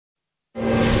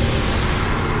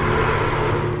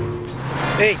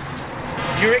Hey,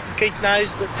 do you reckon Keith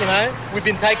knows that, you know, we've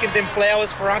been taking them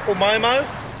flowers for Uncle Momo?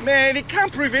 Man, he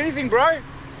can't prove anything, bro.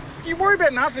 You worry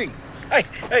about nothing.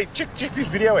 Hey, check this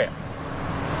video out.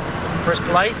 Press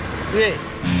play? Yeah.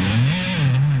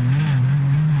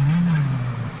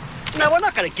 No, we're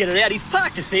not going to get it out. He's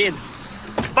parked us in.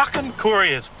 Fucking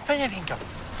Couriers. Fair dinkum.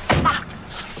 Fuck.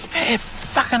 Fair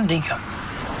fucking dinkum.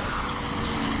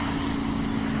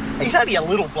 He's only a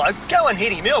little bloke. Go and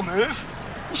hit him. He'll move.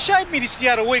 He showed me this the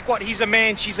other week, what, he's a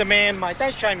man, she's a man, mate.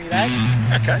 Don't show me that.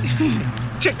 Okay.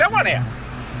 Check that one out.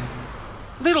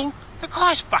 Little? The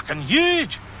guy's fucking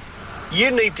huge. You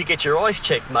need to get your eyes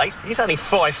checked, mate. He's only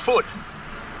 5 foot.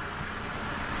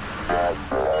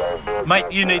 Mate,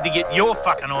 you need to get your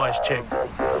fucking eyes checked.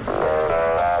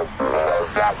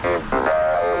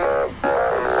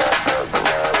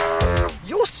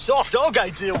 You're soft. I'll go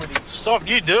deal with him. Soft,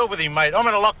 you deal with him, mate. I'm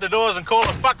going to lock the doors and call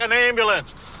the fucking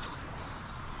ambulance.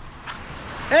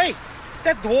 Hey,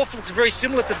 that dwarf looks very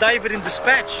similar to David in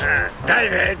Dispatch.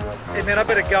 David! Hey, man, I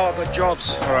better go. I've got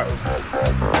jobs. All right.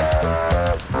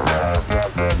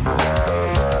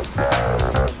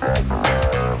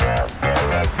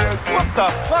 What the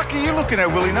fuck are you looking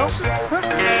at, Willie Nelson? Huh?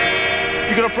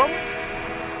 You got a problem?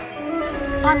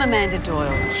 I'm Amanda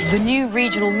Doyle, the new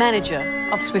regional manager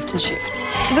of Swift and Shift.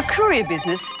 The courier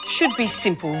business should be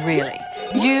simple, really.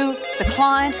 You, the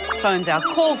client, phones our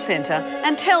call centre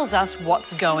and tells us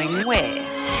what's going where.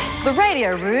 The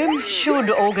radio room should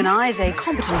organise a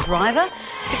competent driver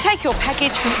to take your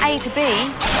package from A to B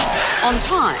on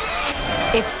time.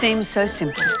 It seems so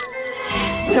simple.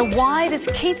 So why does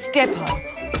Keith's depot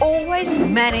always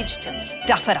manage to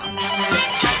stuff it up?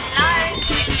 Hello,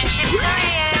 Swift and Shift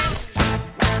Couriers.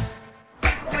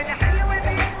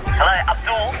 Hello,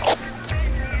 Abdul.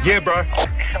 Yeah, bro.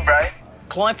 Listen, bro.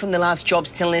 Client from the last job's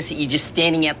telling us that you're just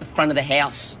standing out the front of the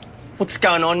house. What's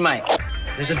going on, mate?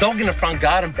 There's a dog in the front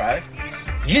garden, bro.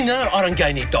 You know I don't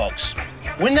go near dogs.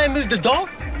 When they move the dog,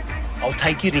 I'll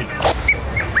take it in.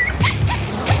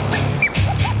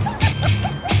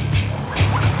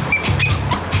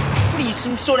 What are you,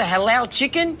 some sort of halal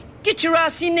chicken? Get your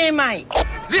ass in there, mate.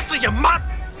 Listen, you mutt!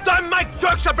 Don't make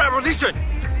jokes about religion!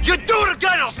 You do it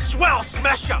again, I'll swear I'll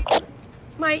smash you!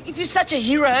 Mate, if you're such a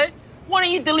hero, why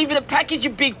don't you deliver the package, you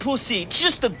big pussy? It's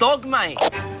just a dog, mate.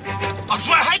 I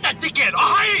swear I hate that dickhead!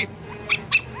 I hate him!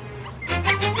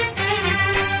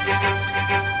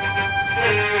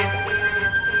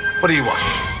 What do you want?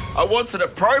 I want an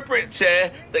appropriate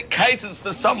chair that caters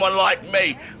for someone like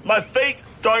me. My feet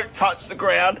don't touch the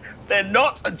ground. They're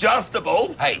not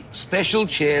adjustable. Hey, special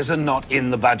chairs are not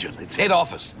in the budget. It's head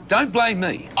office. Don't blame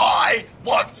me. I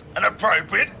want an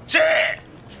appropriate chair.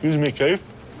 Excuse me, Keith.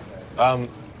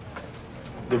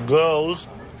 The girls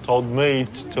told me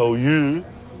to tell you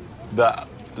that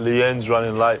Leanne's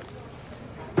running late.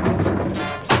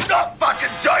 Not fucking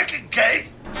joking,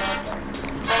 Keith.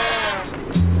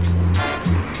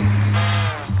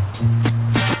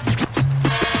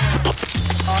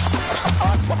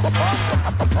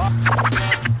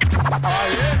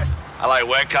 Hello,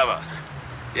 work cover.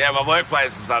 Yeah, my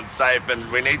workplace is unsafe and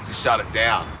we need to shut it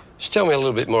down. Just tell me a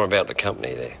little bit more about the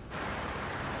company there.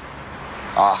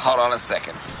 Oh, hold on a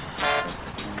second.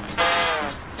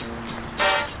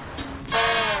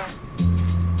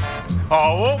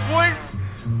 Oh, well, boys,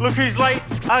 look who's late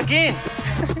again.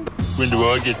 When do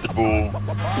I get the ball?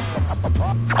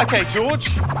 Okay, George,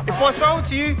 if I throw it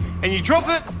to you and you drop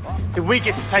it, then we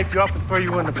get to tape you up and throw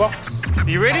you in the box. Are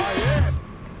you ready?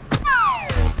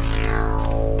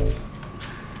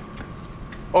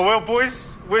 Oh, well,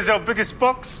 boys, where's our biggest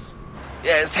box?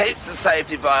 Yeah, there's heaps of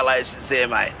safety violations here,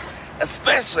 mate.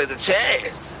 Especially the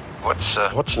chairs. What's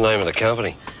the name of the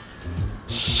company?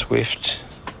 Swift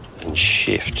and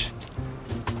Shift.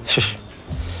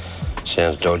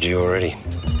 Sounds dodgy already.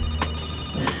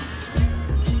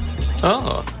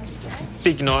 Oh,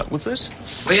 big night, was it?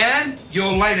 Leanne,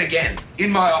 you're late again.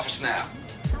 In my office now.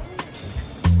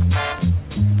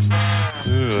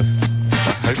 Ugh,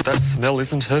 I hope that smell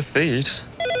isn't her feet.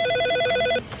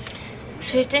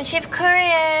 Swift and Shift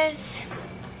Couriers.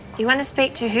 You want to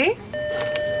speak to who?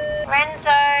 Renzo,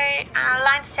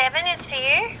 line 7 is for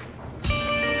you.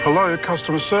 Hello,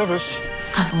 customer service.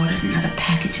 I've ordered another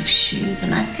package of shoes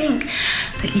and I think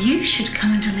that you should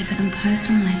come and deliver them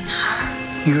personally.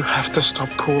 You have to stop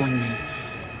calling me.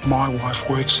 My wife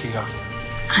works here.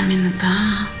 I'm in the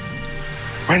bar.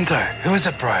 Renzo, who is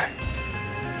it, bro?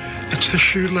 It's the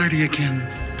shoe lady again.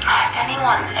 Has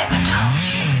anyone ever told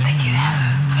you that you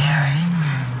have a very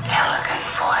elegant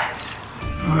voice?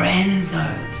 Renzo.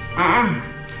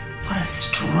 What a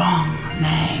strong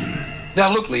name. Now,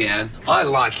 look, Leanne, I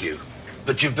like you.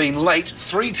 but you've been late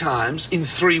 3 times in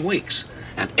 3 weeks.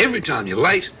 And every time you're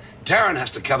late, Darren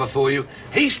has to cover for you.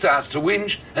 He starts to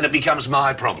whinge, and it becomes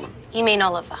my problem. You mean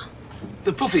Oliver?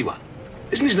 The puffy one.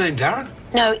 Isn't his name Darren?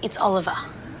 No, it's Oliver.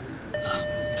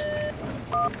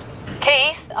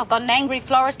 Keith, I've got an angry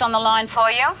florist on the line for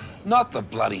you. Not the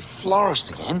bloody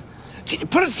florist again.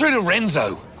 Put it through to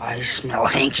Renzo. I smell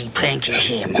hanky-panky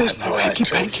here, There's no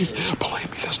hanky-panky.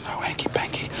 Believe me, there's no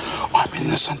hanky-panky. I'm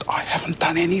innocent. I haven't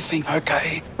done anything,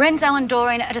 okay? Renzo and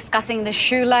Doreen are discussing the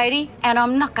shoe lady, and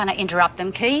I'm not going to interrupt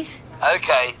them, Keith.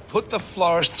 OK, put the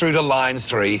florist through to line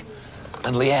 3.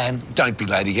 And Leanne, don't be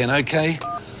late again, OK?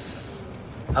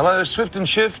 Hello, Swift and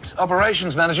Shift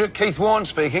Operations Manager, Keith Warren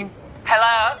speaking.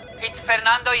 Hello, it's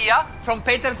Fernando here from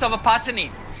Peters of Patani.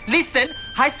 Listen,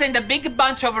 I send a big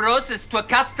bunch of roses to a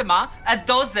customer, a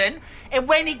dozen, and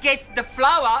when he gets the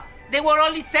flower, there were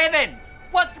only 7.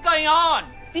 What's going on?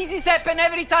 This is happen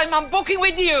every time I'm booking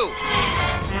with you.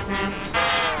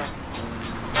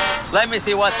 Let me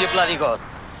see what you bloody got.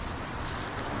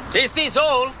 Is this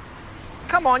all?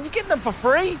 Come on, you're getting them for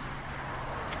free.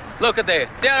 Look at that.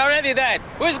 They're already dead.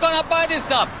 Who's gonna buy this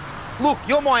stuff? Look,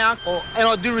 you're my uncle, and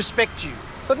I do respect you.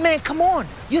 But, man, come on.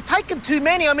 You're taking too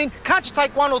many. I mean, can't you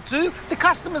take 1 or 2? The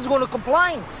customer's going to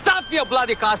complain. Stuff your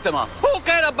bloody customer. Who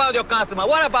cares about your customer?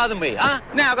 What about me, huh?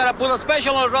 Now I gotta put a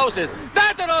special on roses.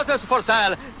 That roses for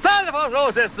sale. Sale for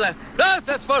roses.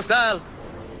 Roses for sale.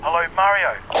 Hello,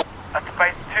 Mario. It's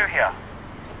base 2 here.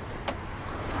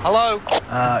 Hello?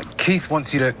 Keith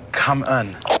wants you to come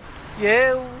in.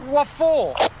 Yeah, what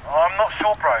for? I'm not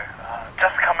sure, bro.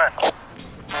 Just come in.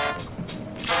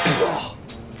 Oh,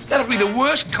 that'll be the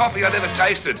worst coffee I've ever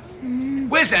tasted.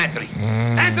 Where's Anthony?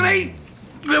 Anthony?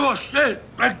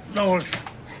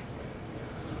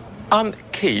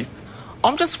 Keith,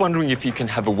 I'm just wondering if you can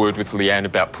have a word with Leanne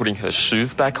about putting her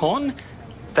shoes back on.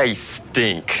 They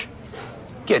stink.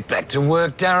 Get back to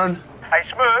work, Darren. Hey,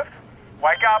 Smurf,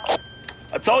 wake up.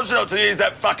 I told you not to use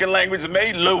that fucking language with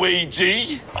me,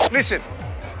 Luigi. Listen,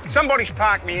 somebody's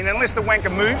parked me in, and unless the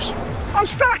wanker moves, I'm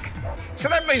stuck. So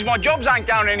that means my jobs ain't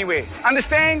going anywhere.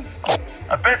 Understand? I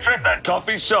bet you're at that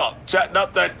coffee shop, chatting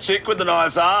up that chick with the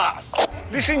nice ass.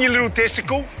 Listen, you little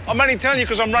testicle. I'm only telling you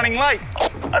because I'm running late.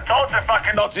 I told you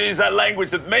fucking not to use that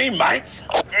language with me, mate.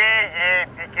 Yeah,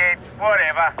 dickhead,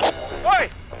 whatever. Hey!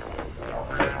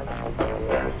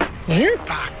 You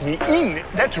parked me in.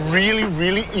 That's really,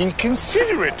 really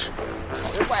inconsiderate.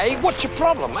 Hey, what's your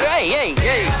problem? Hey.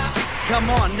 Come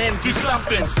on then, do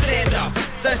something, stand up.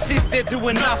 Don't sit there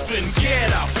doing nothing,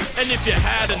 get up. And if you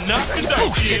had enough and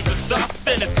don't give a stuff,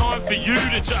 then it's time for you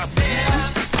to just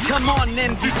come on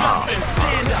then, do something,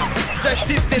 stand up. Don't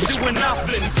sit there doing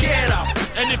nothing, get up.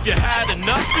 And if you had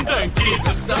enough and don't give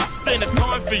a stuff, then it's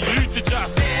time for you to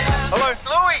just Hello?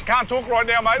 Louis! Can't talk right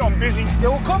now, mate. I'm busy. Yeah,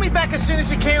 well, call me back as soon as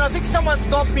you can. I think someone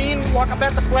stopped me in, like,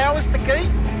 about the flowers to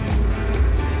Keith.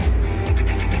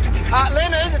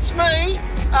 Leonard, it's me.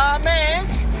 Man,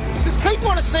 does Keith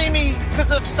want to see me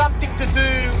because of something to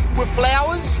do with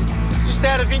flowers? Just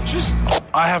out of interest?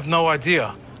 I have no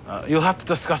idea. You'll have to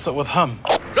discuss it with him.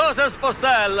 Roses for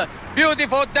sale.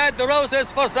 Beautiful dead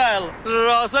roses for sale.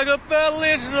 Rosa che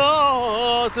belli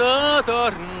rosa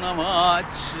torna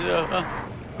maggio.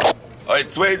 Oi,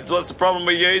 twins, what's the problem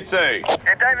with you two?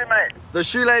 Yeah, David, mate. The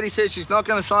shoe lady says she's not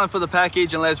going to sign for the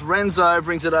package unless Renzo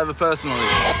brings it over personally.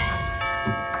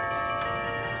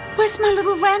 Where's my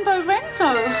little Rambo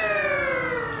Renzo?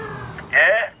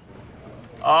 Yeah?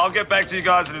 I'll get back to you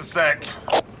guys in a sec.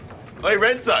 Hey,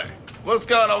 Renzo, what's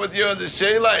going on with you and the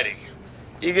shoe lady?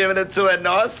 You giving it to her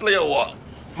nicely or what?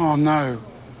 Oh, no.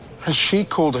 Has she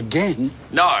called again?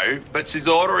 No, but she's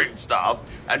ordering stuff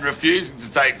and refusing to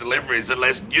take deliveries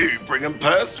unless you bring them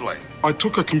personally. I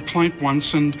took a complaint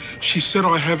once and she said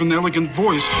I have an elegant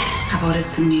voice. I've ordered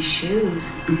some new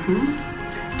shoes. Do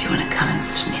you want to come and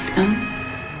sniff them?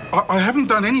 I haven't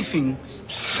done anything.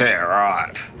 Yeah,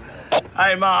 right.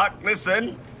 Hey, Mark,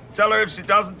 listen. Tell her if she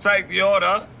doesn't take the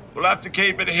order, we'll have to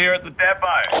keep it here at the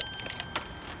depot.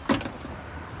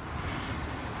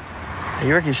 Hey,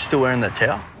 you reckon she's still wearing that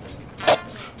towel?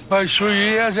 Hey,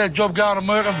 sweetie, how's that job going in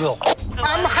Mercanville?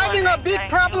 I'm having a big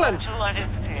problem.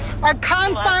 I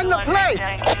can't find the place.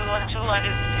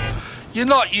 You're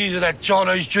not using that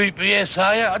Chinese GPS,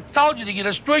 are you? I told you to get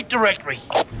a street directory.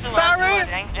 Sorry?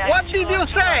 What did you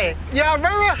say? You're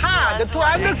very hard to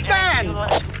understand.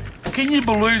 Can you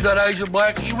believe that Asian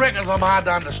bloke? He reckons I'm hard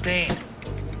to understand.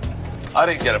 I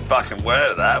didn't get a fucking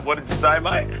word of that. What did you say,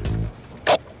 mate?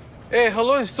 Hey,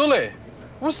 hello, Sully.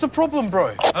 What's the problem,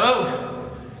 bro?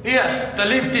 Oh, here, the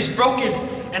lift is broken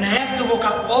and I have to walk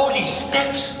up all these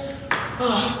steps.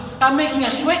 Oh, I'm making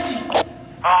a sweaty.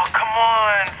 Oh, come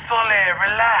on, Sully,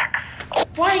 relax.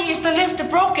 Why is the lift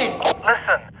broken?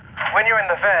 Listen, when you're in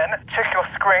the van, check your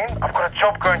screen. I've got a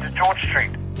job going to George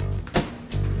Street.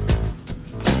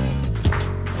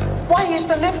 Why is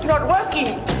the lift not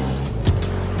working?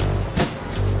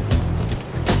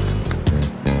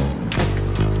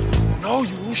 No,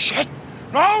 you shit!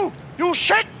 No! You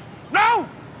shit! No!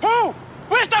 Who?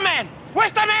 Where's the man?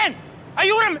 Where's the man? Are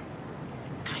you him?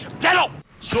 Yellow!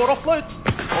 Short offload.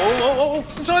 Oh.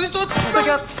 Inside.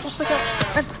 What's the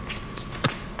gap?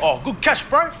 Oh, good catch,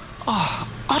 bro. Oh,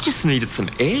 I just needed some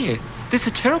air. There's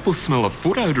a terrible smell of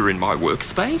foot odour in my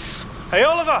workspace. Hey,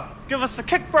 Oliver, give us a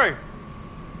kick, bro.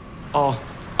 Oh,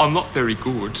 I'm not very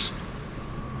good.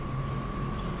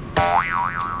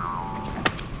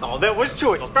 Oh, that was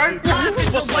choice, bro. Life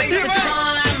is a waste of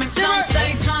time, and some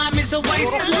say time is a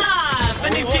waste of life.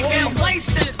 And if you get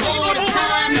wasted all the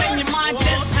time, then you might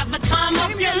just have the time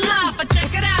of your life. But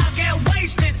check it out, get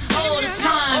wasted all the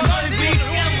time. Movies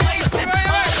get wasted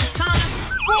all the time.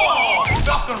 Whoa!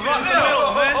 Fucking right in the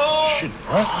middle, man. Shit,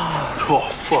 bro. Oh,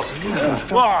 fuck.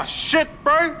 Oh, shit,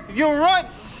 bro. You all right?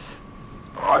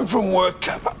 I'm from work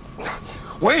cover.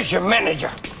 Where's your manager?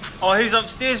 Oh, he's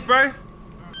upstairs, bro.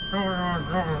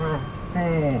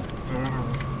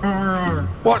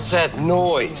 What's that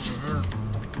noise?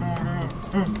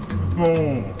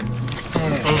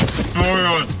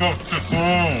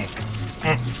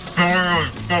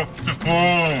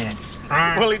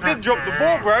 Well, he did drop the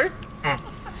ball, bro.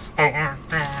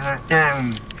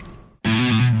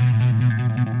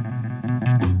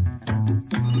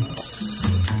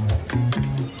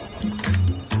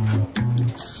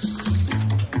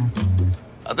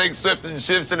 I think Swift and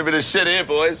Shift's in a bit of shit here,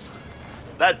 boys.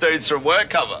 That dude's from work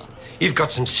cover. You've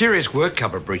got some serious work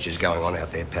cover breaches going on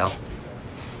out there, pal.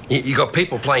 You got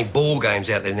people playing ball games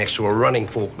out there next to a running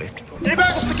forklift.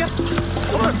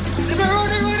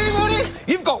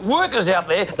 You've got workers out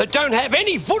there that don't have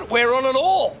any footwear on at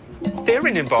all. They're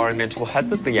an environmental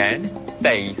hazard, Leanne.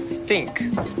 They stink.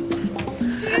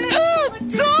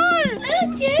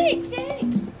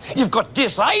 You've got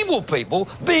disabled people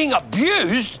being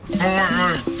abused.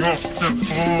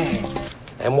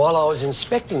 And while I was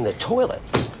inspecting the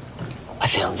toilets, I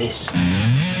found this.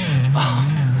 Oh,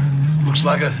 looks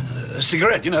like a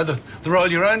cigarette, you know, the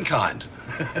roll your own kind.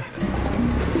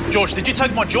 George, did you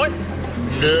take my joint?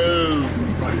 No.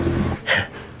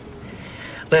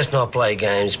 Let's not play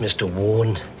games, Mr.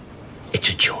 Warren. It's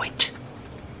a joint,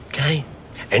 okay?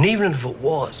 And even if it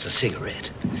was a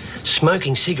cigarette,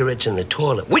 smoking cigarettes in the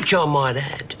toilet, which I might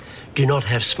add, do not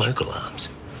have smoke alarms,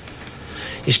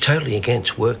 is totally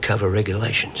against work cover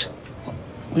regulations.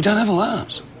 We don't have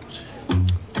alarms.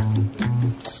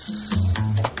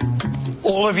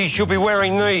 All of you should be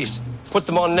wearing these. Put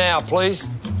them on now, please.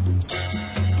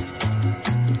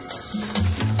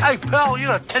 Hey, pal, you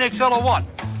got a 10XL or what?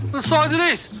 The size of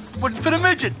this wouldn't fit a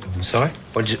midget. Sorry?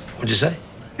 What'd you say?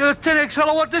 You got a 10XL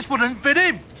or what? This wouldn't fit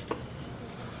him.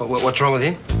 What's wrong with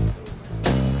him?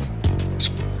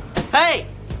 Hey,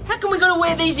 how come we gotta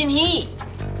wear these in here?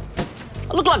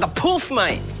 I look like a poof,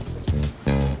 mate.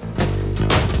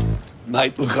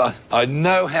 Mate, look, I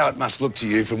know how it must look to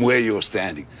you from where you're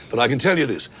standing, but I can tell you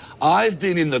this. I've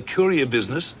been in the courier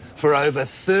business for over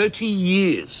 30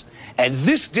 years, and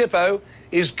this depot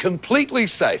is completely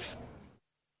safe.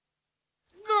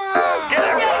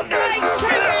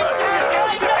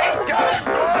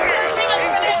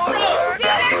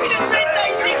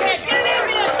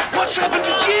 What's happened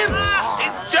to Jim?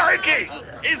 It's Jokey.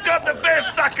 He's got the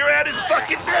best stuck around his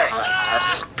fucking neck.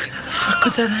 How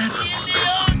could that happen?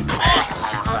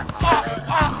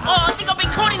 Oh, I think I've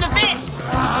been caught in the vest.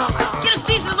 Get a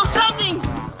scissors or something.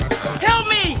 Help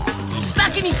me. I'm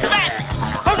stuck in his back.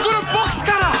 I've got a box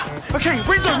cutter. Okay,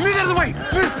 Renzo, move out of the way.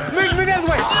 Move out of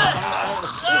the way.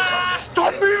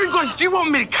 Stop moving, guys. Do you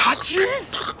want me to cut you?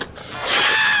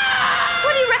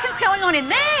 What do you reckon's going on in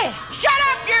there? Shut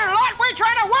up, you lot. We're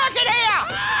trying to work it here.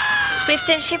 Swift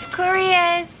and Shift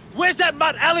Couriers. Where's that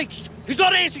mutt, Alex? He's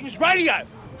not answering his radio.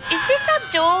 Is this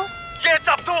Abdul? Yeah, it's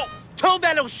Abdul. Tell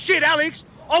that little shit, Alex.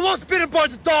 I was bitten by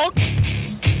the dog.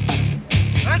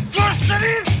 And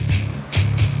Skorstenin!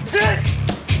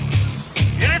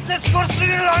 Yes, it's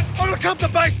Skorstenin. I'm gonna come to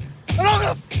base and I'm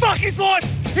gonna fuck his life.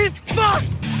 He's fucked.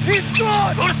 He's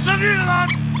gone.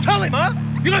 Skorstenin! Tell him, huh?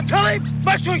 You gonna tell him?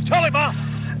 Make sure you tell him, huh?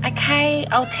 Okay,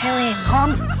 I'll tell him.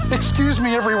 Excuse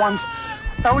me, everyone.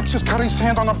 Alex has cut his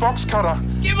hand on a box cutter.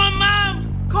 Get my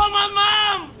mum. Call my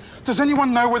mum. Does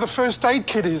anyone know where the first aid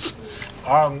kit is?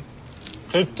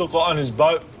 Cliff took it on his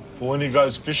boat for when he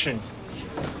goes fishing.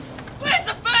 Where's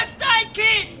the first aid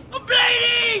kit? I'm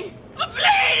bleeding. I'm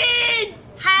bleeding.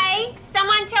 Hey,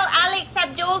 someone tell Alex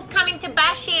Abdul's coming to base.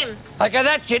 bash him. Okay,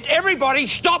 that's it. Everybody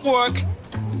stop work.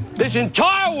 This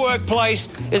entire workplace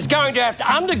is going to have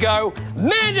to undergo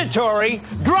mandatory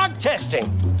drug testing.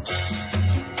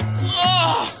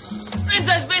 Oh,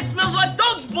 Renzo's bed smells like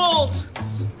dog's balls.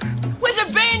 Where's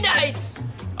the Band-Aids?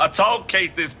 I told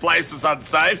Keith this place was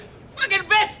unsafe. Fucking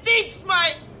vest stinks,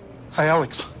 mate. Hey,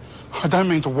 Alex, I don't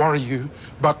mean to worry you,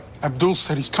 but Abdul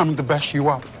said he's coming to bash you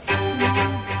up.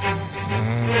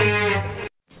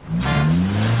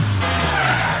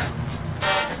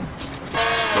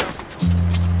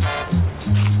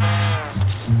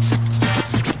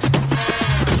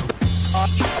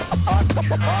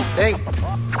 Hey,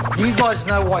 do you guys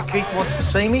know why Keith wants to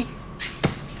see me?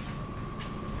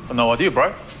 I've no idea,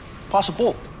 bro. Pass the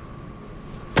ball.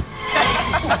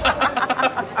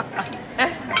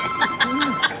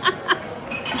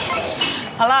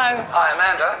 Hello. Hi,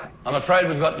 Amanda. I'm afraid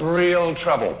we've got real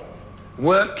trouble.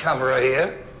 Work cover are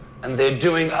here, and they're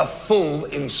doing a full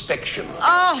inspection.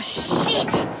 Oh,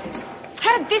 shit!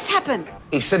 How did this happen?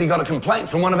 He said he got a complaint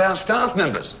from one of our staff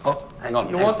members. Oh, hang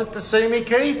on. You wanted to see me,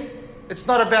 Keith? It's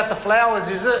not about the flowers,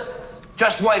 is it?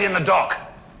 Just wait in the dock.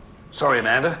 Sorry,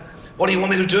 Amanda. What do you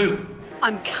want me to do?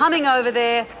 I'm coming over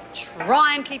there,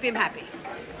 try and keep him happy.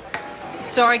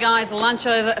 Sorry, guys, lunch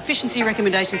over. Efficiency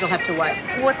recommendations will have to wait.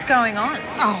 What's going on?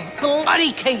 Oh,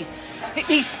 bloody Keith.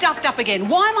 He's stuffed up again.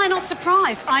 Why am I not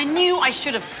surprised? I knew I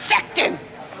should have sacked him.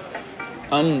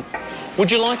 Would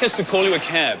you like us to call you a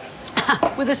cab?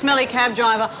 With a smelly cab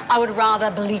driver, I would rather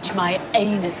bleach my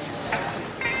anus.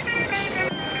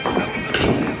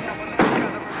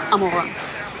 I'm all right.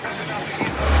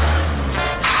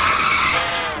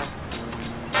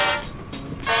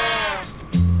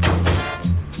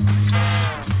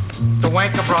 The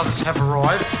Wanker brothers have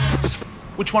arrived.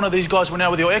 Which one of these guys went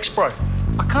out with your ex, bro?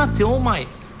 I can't tell, mate.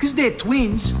 Because they're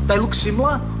twins, they look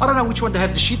similar. I don't know which one to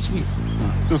have the shits with.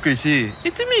 Look who's here.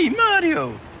 It's me,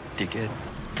 Mario. Dickhead.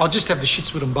 I'll just have the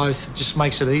shits with them both. It just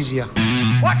makes it easier.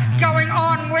 What's going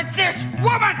on with this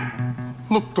woman?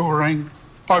 Look, Doreen,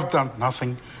 I've done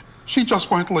nothing. She just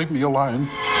won't leave me alone.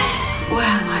 Well,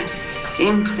 I just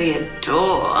simply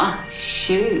adore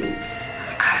shoes.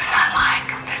 Because I like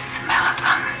the smell of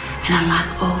them. And I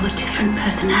like all the different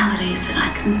personalities that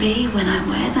I can be when I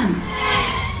wear them.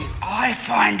 If I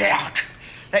find out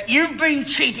that you've been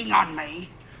cheating on me,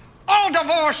 I'll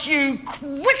divorce you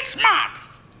quick smart.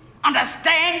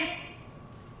 Understand?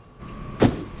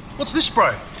 What's this,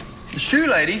 bro? The shoe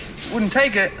lady wouldn't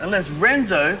take it unless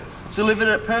Renzo delivered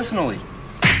it personally.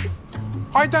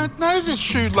 I don't know this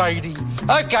shoe lady.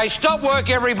 Okay, stop work,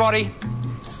 everybody.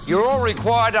 You're all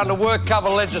required under work cover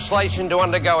legislation to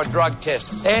undergo a drug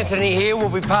test. Anthony here will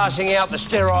be passing out the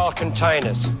sterile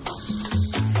containers.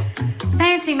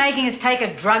 Fancy making us take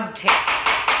a drug test.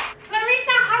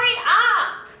 Clarissa, hurry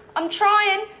up. I'm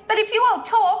trying, but if you all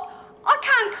talk, I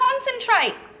can't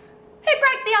concentrate. Who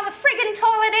broke the other friggin'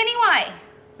 toilet anyway?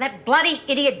 That bloody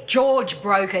idiot George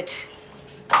broke it.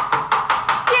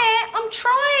 Yeah, I'm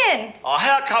trying. Oh,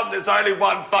 how come there's only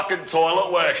one fucking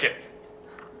toilet working?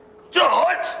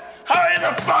 George, hurry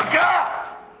the fuck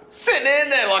up! Sitting in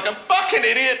there like a fucking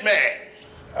idiot, man.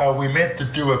 Are we meant to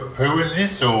do a poo in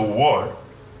this or what?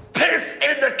 Piss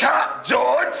in the cup,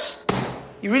 George!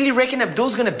 You really reckon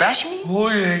Abdul's gonna bash me? Oh,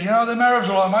 yeah, you know, the Arabs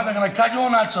are like, mate, they're gonna cut your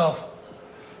nuts off.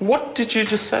 What did you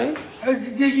just say?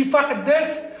 You fucking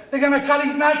deaf? They're gonna cut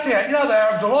his nuts out. You know the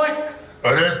Arabs are like.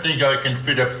 I don't think I can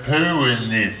fit a poo in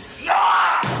this.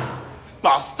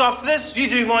 Oh, stuff this. You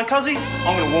do mine, cuzzy.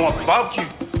 I'm gonna warm up the barbecue.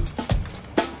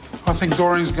 I think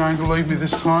Doreen's going to leave me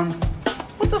this time.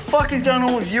 What the fuck is going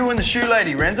on with you and the shoe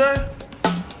lady, Renzo?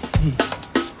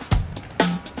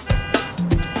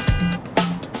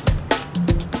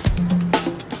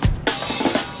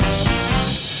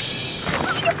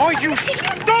 Oh, you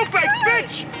stupid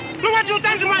bitch! Look what you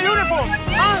done to my uniform!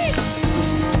 Huh?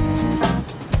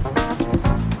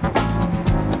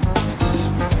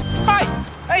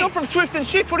 Hey, you're from Swift and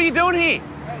Shift. What are you doing here?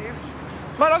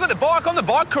 Mate, I got the bike. I'm the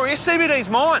bike courier. CBD's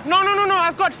mine. No.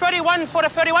 I've got 31 for the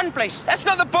 31 place. That's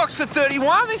not the box for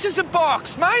 31. This is a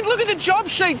box, mate. Look at the job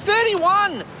sheet.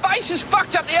 31. Base is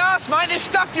fucked up the arse, mate. They've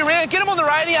stuffed you around. Get them on the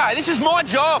radio. This is my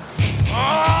job.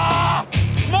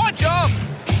 My job.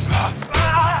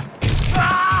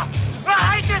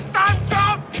 I hate this damn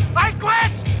job! I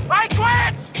quit!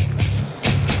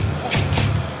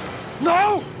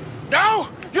 No!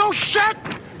 You shit!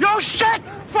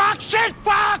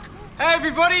 Fuck! Hey,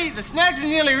 everybody, the snags are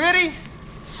nearly ready.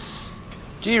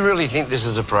 Do you really think this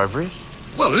is appropriate?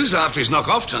 Well, it is after his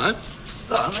knock-off time.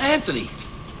 Oh, Anthony.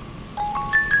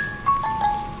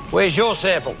 Where's your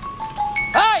sample?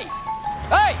 Hey!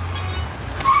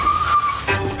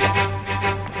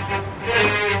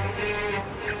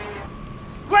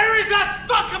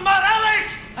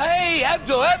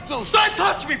 nostrils! Don't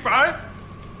touch me, bro!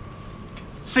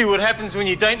 See what happens when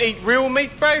you don't eat real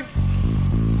meat, bro?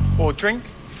 Or drink?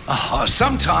 Oh,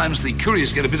 sometimes the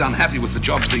couriers get a bit unhappy with the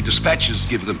jobs the dispatchers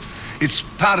give them. It's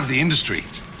part of the industry.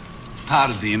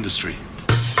 Part of the industry.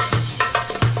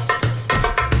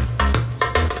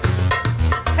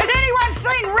 Has anyone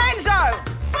seen Renzo?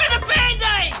 Where are the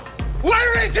Band-Aids?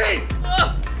 Where is he?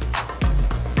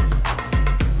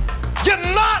 You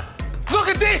mutt! Look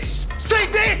at this! See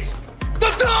this?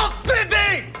 The dog bit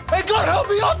me! And God help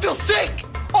me, I feel sick!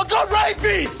 I got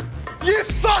rabies! You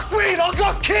fuckwit! I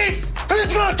got kids!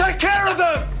 Who's gonna take care of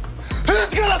them? Who's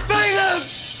gonna feed them?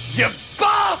 You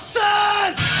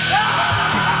bastard!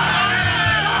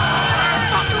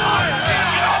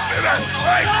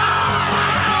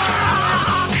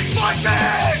 My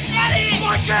kid!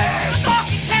 My kid!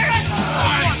 Fucking terrorist!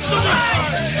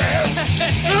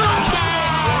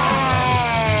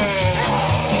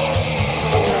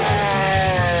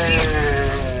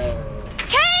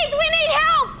 Keith, we need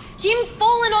help! Jim's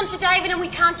fallen onto David and we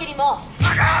can't get him off.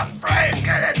 I can't breathe!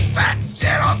 Get that fat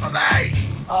shit off of me!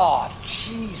 Oh,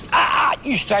 jeez.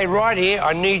 You stay right here.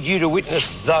 I need you to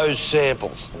witness those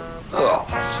samples. Oh.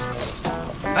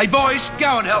 Hey, boys,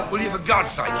 go and help, will you, for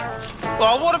God's sake?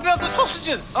 Well, what about the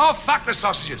sausages? Oh, fuck the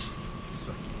sausages.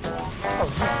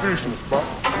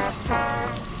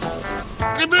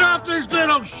 Get me off this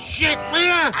little shit, will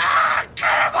ya? Get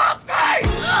him off me!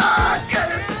 Get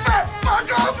this fat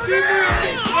fuck off of me!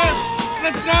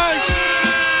 Let's go!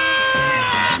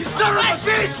 You son of a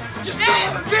bitch! You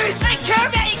son of a bitch! Take care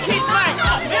about your kids, mate!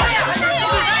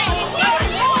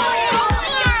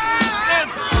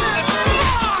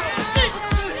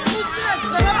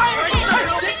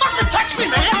 Fucking touch me,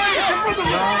 man!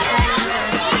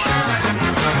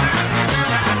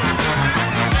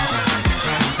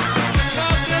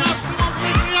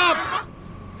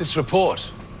 This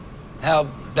report, how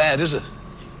bad is it?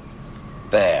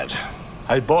 Bad.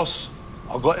 Hey, boss,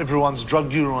 I've got everyone's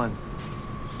drug urine.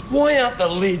 Why aren't the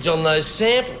lids on those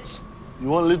samples? You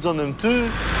want lids on them too?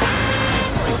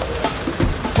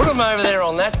 Put them over there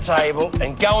on that table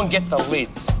and go and get the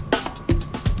lids.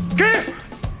 Give!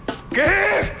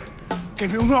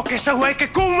 Give me uno que se way que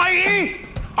come ahí!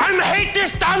 I hate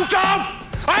this damn job!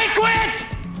 I quit!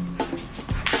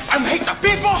 I hate the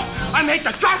people, I hate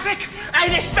the traffic,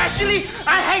 and especially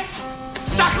I hate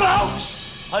the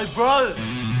clothes! Hey, bro,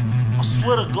 I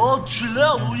swear to God, chill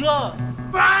out, will ya?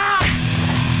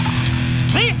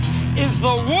 This is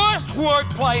the worst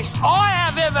workplace I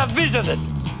have ever visited.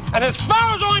 And as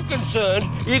far as I'm concerned,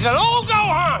 you can all go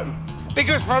home.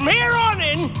 Because from here on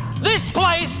in, this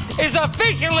place is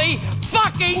officially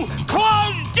fucking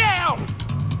closed down.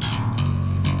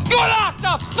 Good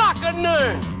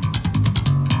afternoon.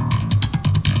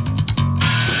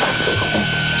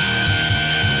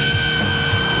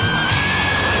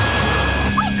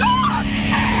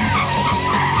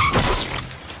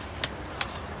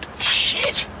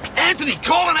 Shit! Anthony,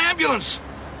 call an ambulance!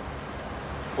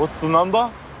 What's the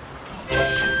number?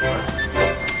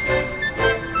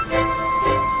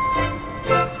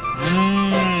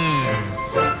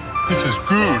 This is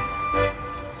good.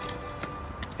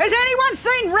 Has anyone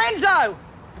seen Renzo?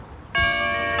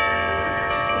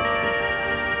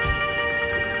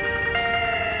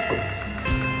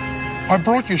 I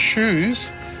brought your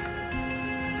shoes.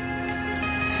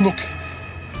 Look,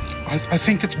 I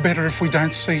think it's better if we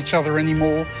don't see each other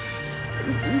anymore.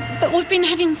 But we've been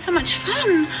having so much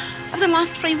fun over the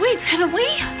last 3 weeks, haven't we?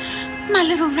 My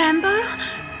little Rambo,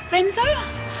 Renzo.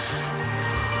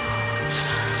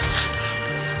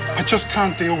 I just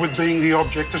can't deal with being the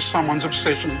object of someone's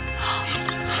obsession.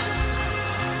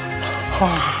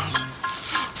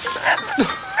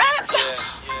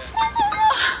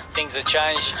 Things have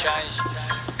changed.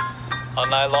 I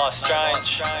know life's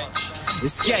strange.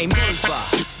 It's game over.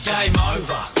 Game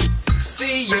over.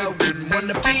 See ya, wouldn't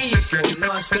wanna be if you're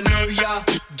nice to know ya.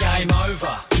 Game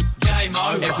over. Game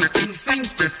over. Everything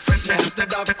seems different now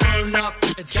that I've grown up.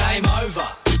 It's game over.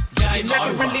 Game over. You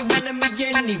never really wanted me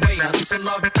anyway until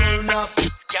I've grown up.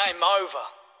 Game over.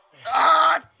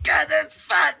 Get this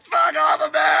fat fuck off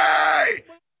of me!